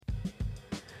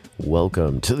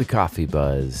Welcome to the Coffee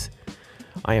Buzz.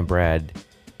 I am Brad.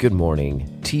 Good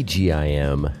morning.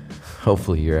 TGIM.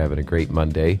 Hopefully you're having a great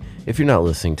Monday. If you're not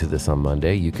listening to this on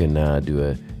Monday, you can do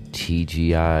a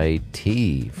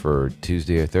TGIT for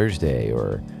Tuesday or Thursday,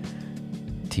 or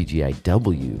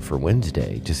TGIW for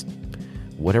Wednesday. Just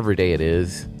whatever day it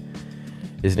is.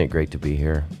 Isn't it great to be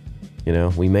here? You know,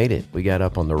 we made it. We got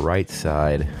up on the right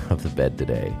side of the bed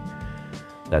today.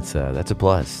 That's a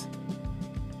plus.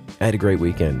 I had a great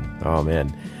weekend. Oh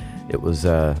man, it was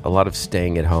a lot of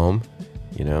staying at home.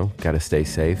 You know, got to stay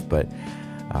safe, but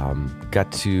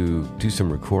got to do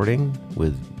some recording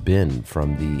with Ben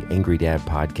from the Angry Dad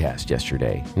podcast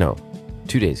yesterday. No,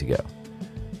 2 days ago,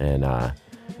 and that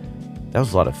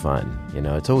was a lot of fun. You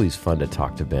know, it's always fun to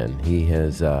talk to Ben. He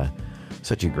has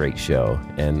such a great show,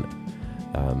 and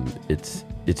it's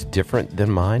different than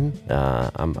mine.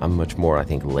 I'm much more, I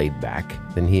think, laid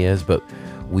back than he is, but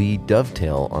we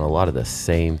dovetail on a lot of the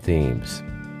same themes.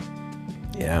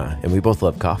 Yeah, and we both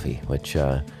love coffee, which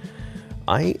on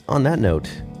that note,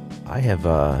 I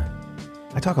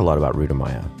talk a lot about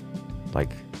Rudamaya,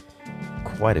 like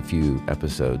quite a few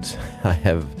episodes. I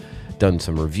have done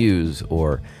some reviews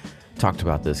or talked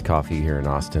about this coffee here in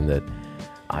Austin that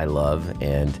I love,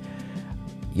 and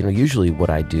you know, usually what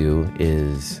I do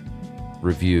is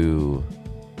review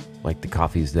like the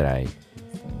coffees that I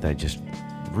just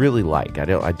really like.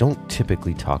 I don't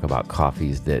typically talk about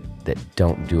coffees that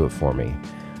don't do it for me.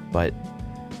 But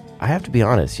I have to be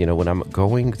honest, you know, when I'm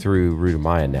going through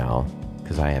Rudamaya now,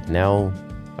 because I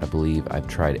believe I've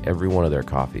tried every one of their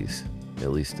coffees,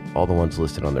 at least all the ones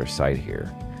listed on their site here.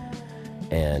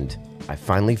 And I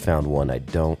finally found one I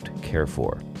don't care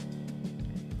for.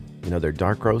 You know, their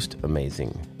dark roast,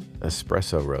 amazing.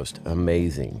 Espresso roast,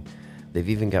 amazing. They've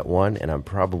even got one, and I'm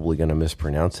probably going to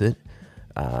mispronounce it,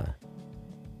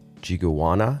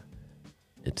 Jiguana.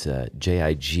 It's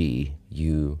Jiguaini.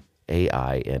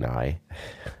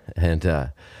 And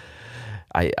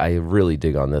I really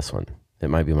dig on this one. It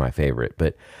might be my favorite.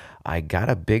 But I got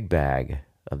a big bag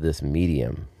of this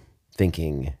medium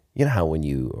thinking, you know how when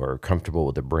you are comfortable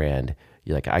with a brand,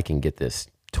 you're like, I can get this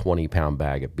 20-pound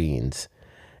bag of beans,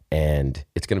 and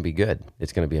it's going to be good.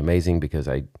 It's going to be amazing because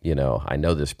I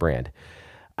know this brand.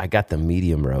 I got the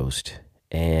medium roast,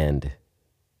 and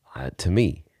to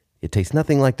me, it tastes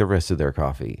nothing like the rest of their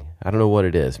coffee. I don't know what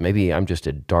it is. Maybe I'm just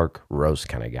a dark roast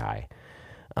kind of guy.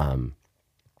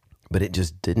 But it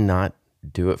just did not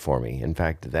do it for me. In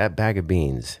fact, that bag of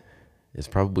beans is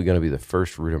probably going to be the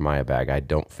first Rudamaya bag I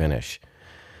don't finish.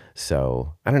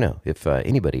 So I don't know if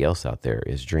anybody else out there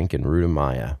is drinking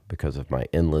Rudamaya because of my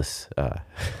endless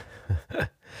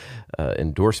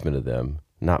endorsement of them.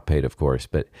 Not paid, of course,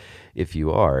 but if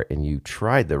you are and you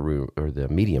tried the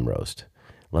medium roast,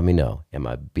 let me know. Am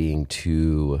I being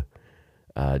too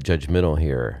judgmental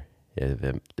here?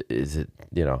 Is it,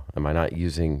 you know, am I not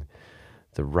using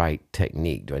the right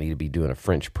technique? Do I need to be doing a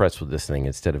French press with this thing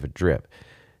instead of a drip?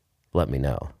 Let me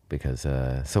know, because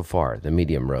so far the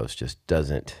medium roast just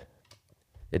doesn't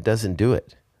do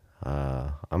it.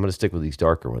 I'm going to stick with these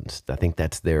darker ones. I think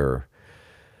that's their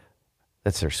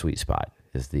sweet spot.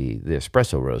 Is the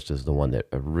espresso roast is the one that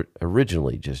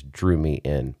originally just drew me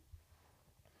in.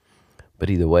 But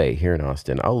either way, here in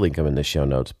Austin, I'll link them in the show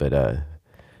notes, but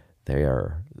they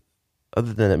are,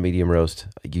 other than that medium roast,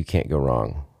 you can't go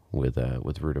wrong with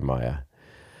Rudamaya.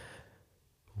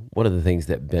 One of the things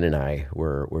that Ben and I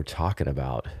were talking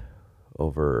about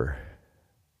over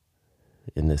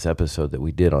in this episode that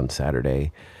we did on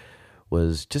Saturday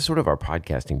was just sort of our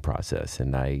podcasting process.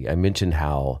 And I mentioned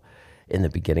how in the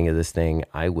beginning of this thing,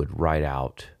 I would write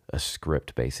out a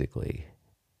script basically,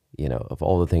 you know, of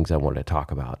all the things I wanted to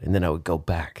talk about. And then I would go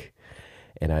back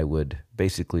and I would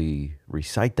basically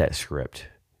recite that script,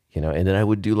 you know, and then I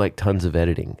would do like tons of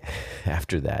editing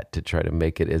after that to try to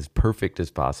make it as perfect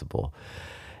as possible.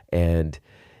 And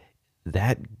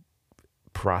that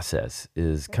process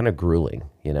is kind of grueling,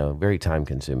 you know, very time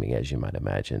consuming, as you might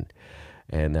imagine.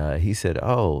 And he said,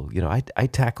 oh, you know, I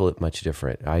tackle it much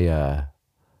different.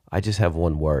 I just have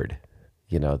one word,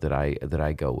 you know, that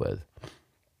I go with.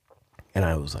 And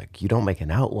I was like, you don't make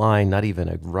an outline, not even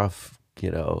a rough,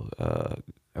 you know,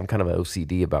 I'm kind of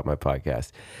OCD about my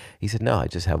podcast. He said, no, I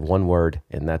just have one word,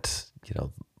 and that's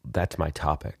my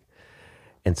topic.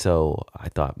 And so I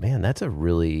thought, man, that's a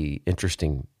really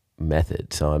interesting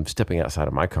method. So I'm stepping outside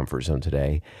of my comfort zone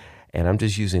today, and I'm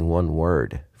just using one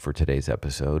word for today's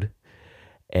episode.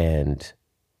 And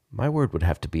my word would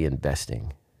have to be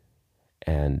investing.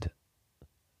 And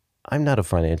I'm not a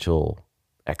financial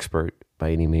expert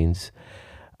by any means.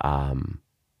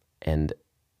 And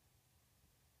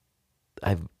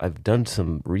I've done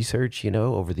some research,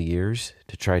 over the years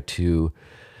to try to,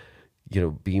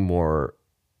 be more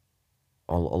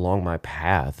along my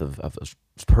path of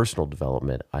personal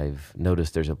development. I've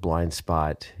noticed there's a blind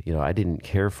spot. I didn't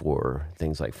care for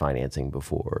things like financing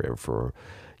before, or for,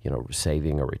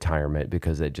 saving or retirement,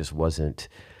 because it just wasn't.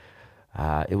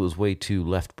 It was way too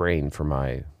left brain for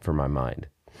my mind.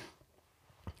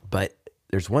 But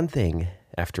there's one thing,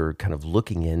 after kind of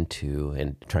looking into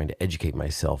and trying to educate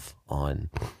myself on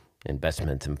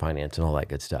investments and finance and all that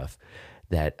good stuff,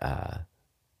 that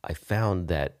I found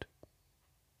that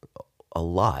a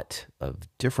lot of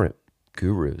different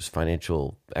gurus,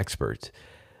 financial experts,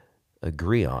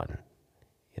 agree on,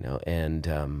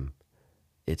 and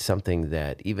it's something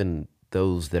that even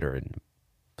those that are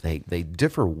they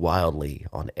differ wildly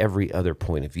on every other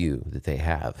point of view that they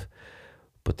have,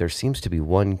 but there seems to be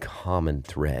one common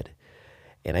thread.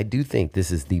 And I do think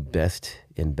this is the best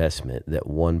investment that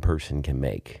one person can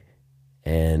make.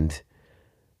 And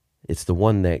it's the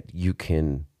one that you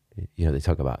can, they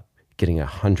talk about getting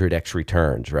 100x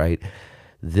returns, right?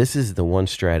 This is the one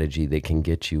strategy that can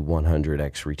get you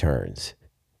 100x returns.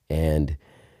 And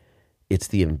it's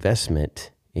the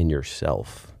investment in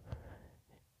yourself.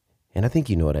 And I think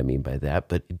you know what I mean by that,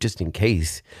 but just in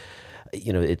case,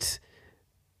 it's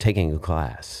taking a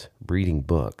class, reading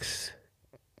books,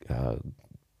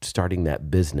 starting that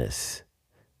business,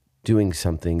 doing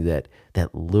something that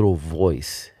little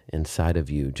voice inside of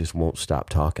you just won't stop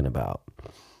talking about.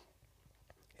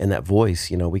 And that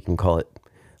voice, we can call it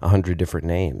 100 different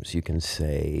names. You can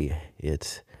say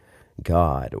it's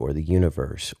God or the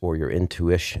universe or your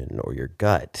intuition or your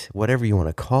gut, whatever you want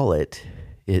to call it.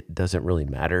 It doesn't really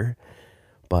matter,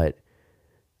 but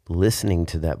listening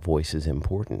to that voice is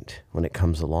important when it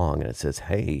comes along and it says,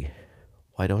 hey,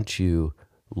 why don't you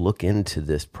look into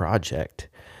this project?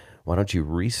 Why don't you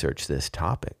research this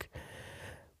topic?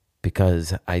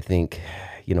 Because I think,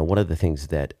 one of the things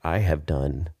that I have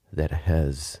done that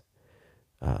has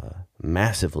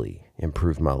massively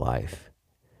improved my life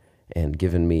and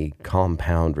given me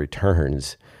compound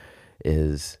returns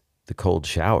is the cold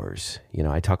showers.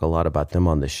 I talk a lot about them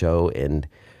on the show, and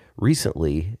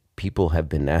recently people have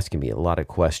been asking me a lot of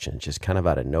questions just kind of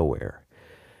out of nowhere.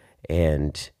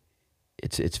 And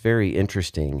it's very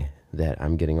interesting that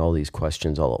I'm getting all these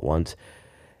questions all at once,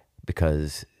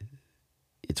 because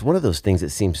it's one of those things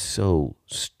that seems so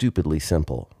stupidly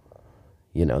simple,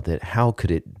 that how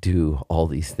could it do all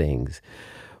these things?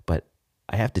 But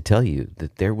I have to tell you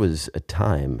that there was a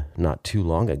time not too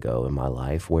long ago in my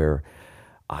life where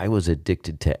I was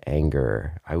addicted to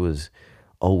anger. I was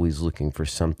always looking for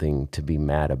something to be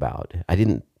mad about.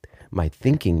 My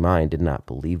thinking mind did not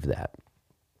believe that.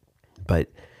 But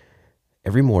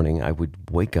every morning I would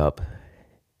wake up,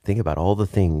 think about all the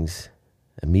things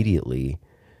immediately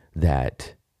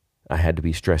that I had to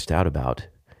be stressed out about.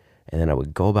 And then I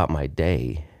would go about my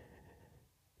day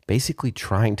basically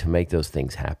trying to make those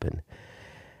things happen.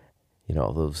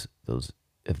 Those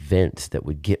events that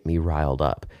would get me riled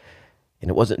up. And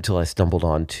it wasn't until I stumbled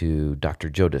onto Dr.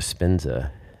 Joe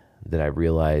Dispenza that I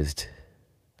realized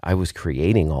I was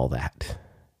creating all that.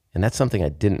 And that's something I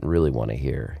didn't really want to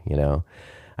hear,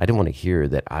 I didn't want to hear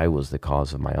that I was the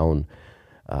cause of my own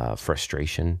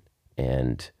frustration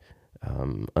and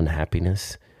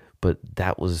unhappiness. But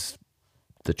that was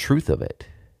the truth of it.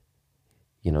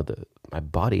 My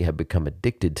body had become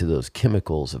addicted to those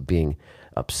chemicals of being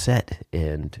upset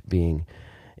and being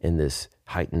in this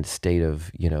heightened state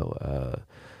of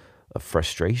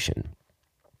frustration,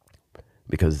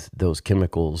 because those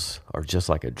chemicals are just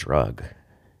like a drug.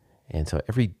 And so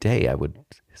every day I would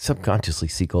subconsciously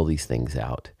seek all these things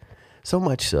out, so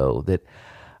much so that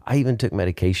I even took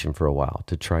medication for a while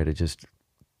to try to just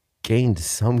gain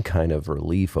some kind of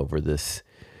relief over this,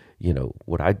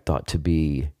 what I thought to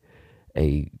be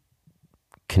a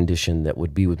condition that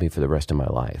would be with me for the rest of my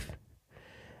life.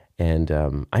 And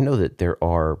I know that there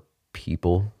are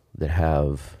people that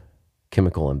have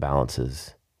chemical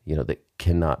imbalances, that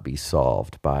cannot be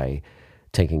solved by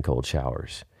taking cold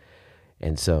showers.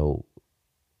 And so,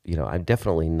 I'm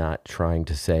definitely not trying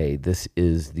to say this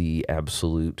is the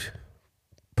absolute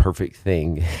perfect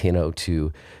thing,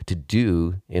 to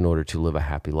do in order to live a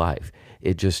happy life.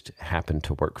 It just happened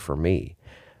to work for me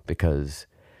because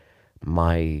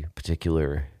my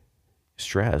particular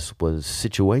stress was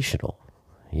situational.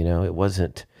 It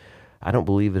wasn't, I don't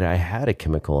believe that I had a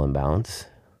chemical imbalance.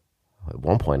 At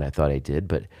one point I thought I did,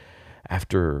 but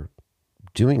after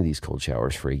doing these cold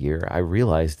showers for a year, I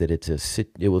realized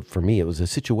that for me, it was a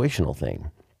situational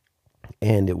thing.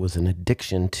 And it was an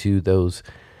addiction to those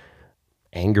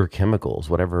anger chemicals,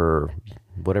 whatever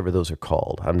whatever those are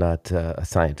called. I'm not a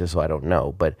scientist, so I don't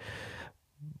know, but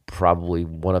probably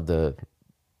one of the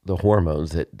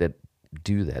hormones that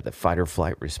do that, the fight or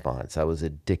flight response. I was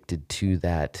addicted to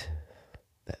that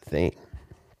thing.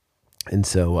 And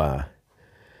so,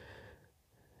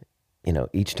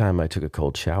 each time I took a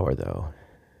cold shower, though,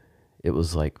 it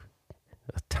was like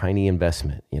a tiny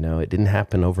investment. It didn't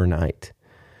happen overnight,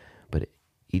 but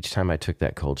each time I took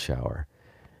that cold shower,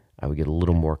 I would get a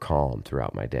little more calm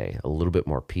throughout my day, a little bit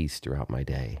more peace throughout my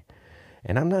day.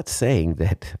 And I'm not saying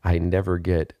that I never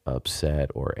get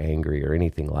upset or angry or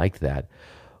anything like that,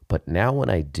 but now when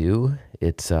I do,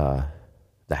 it's the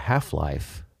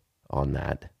half-life on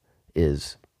that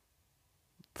is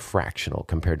fractional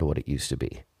compared to what it used to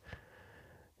be.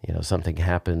 Something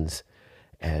happens,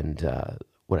 and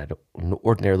what I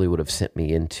ordinarily would have sent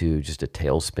me into just a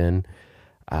tailspin,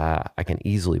 I can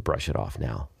easily brush it off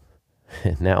now.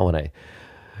 And now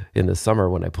in the summer,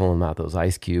 when I pull them out, those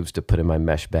ice cubes to put in my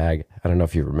mesh bag, I don't know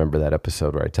if you remember that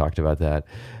episode where I talked about that.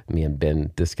 Me and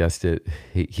Ben discussed it.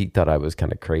 He thought I was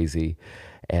kind of crazy.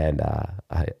 And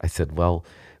I said, well,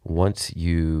 once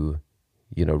you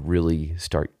really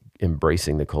start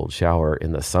embracing the cold shower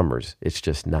in the summers, it's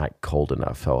just not cold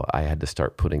enough. So I had to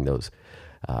start putting those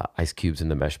ice cubes in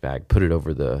the mesh bag, put it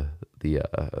over the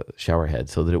shower head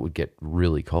so that it would get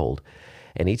really cold.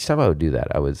 And each time I would do that,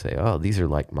 I would say, oh, these are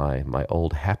like my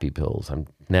old happy pills. I'm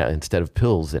now, instead of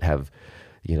pills that have,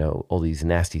 all these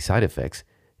nasty side effects,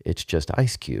 it's just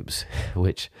ice cubes,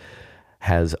 which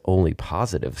has only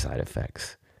positive side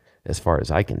effects as far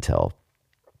as I can tell.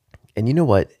 And you know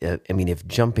what? I mean, if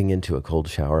jumping into a cold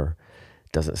shower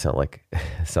doesn't sound like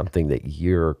something that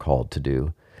you're called to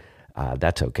do,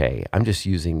 that's okay. I'm just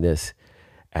using this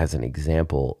as an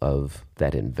example of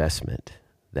that investment,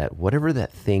 that whatever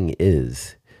that thing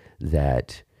is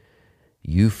that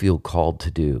you feel called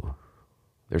to do,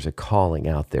 there's a calling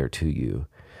out there to you.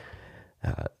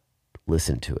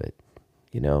 Listen to it,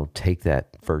 take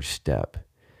that first step,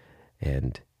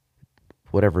 and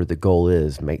whatever the goal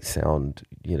is may sound,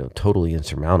 totally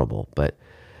insurmountable, but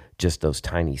just those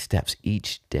tiny steps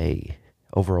each day,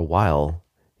 over a while,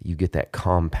 you get that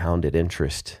compounded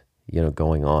interest,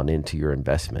 going on into your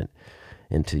investment,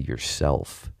 into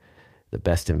yourself, the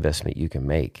best investment you can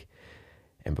make.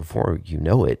 And before you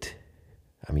know it,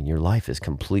 I mean, your life is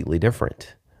completely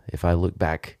different. If I look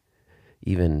back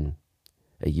even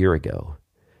a year ago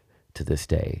to this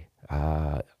day,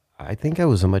 I think I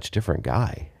was a much different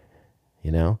guy.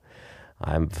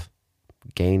 I've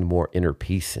gained more inner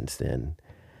peace since then.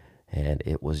 And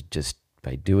it was just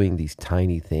by doing these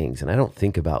tiny things. And I don't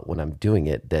think about when I'm doing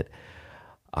it that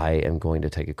I am going to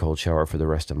take a cold shower for the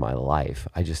rest of my life.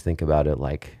 I just think about it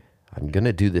like, I'm going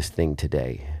to do this thing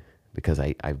today because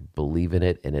I believe in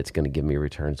it and it's going to give me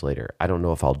returns later. I don't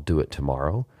know if I'll do it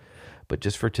tomorrow, but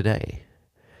just for today.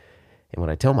 And when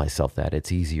I tell myself that,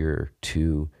 it's easier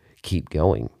to keep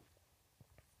going.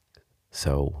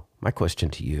 So my question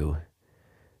to you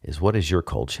is, what is your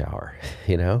cold shower?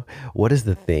 What is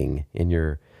the thing in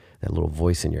that little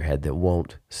voice in your head that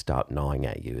won't stop gnawing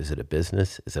at you? Is it a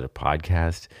business? Is it a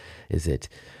podcast? Is it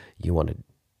you want to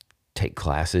take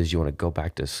classes? You want to go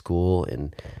back to school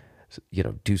and,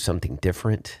 do something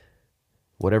different?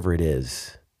 Whatever it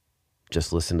is,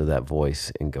 just listen to that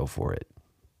voice and go for it.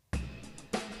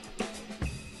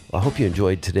 Well, I hope you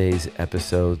enjoyed today's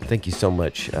episode. Thank you so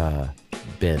much,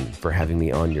 Ben, for having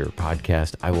me on your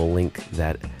podcast. I will link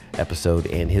that episode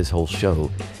and his whole show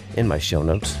in my show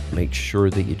notes. Make sure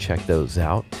that you check those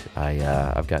out.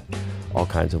 I've got all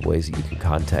kinds of ways that you can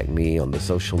contact me on the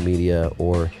social media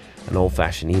or an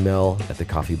old-fashioned email at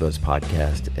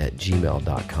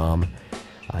thecoffeebuzzpodcast@gmail.com.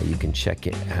 You can check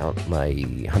it out, my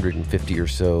 150 or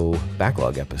so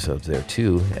backlog episodes there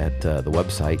too at the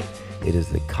website. It is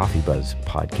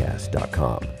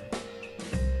thecoffeebuzzpodcast.com.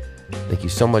 Thank you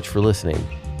so much for listening,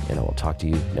 and I will talk to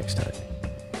you next time.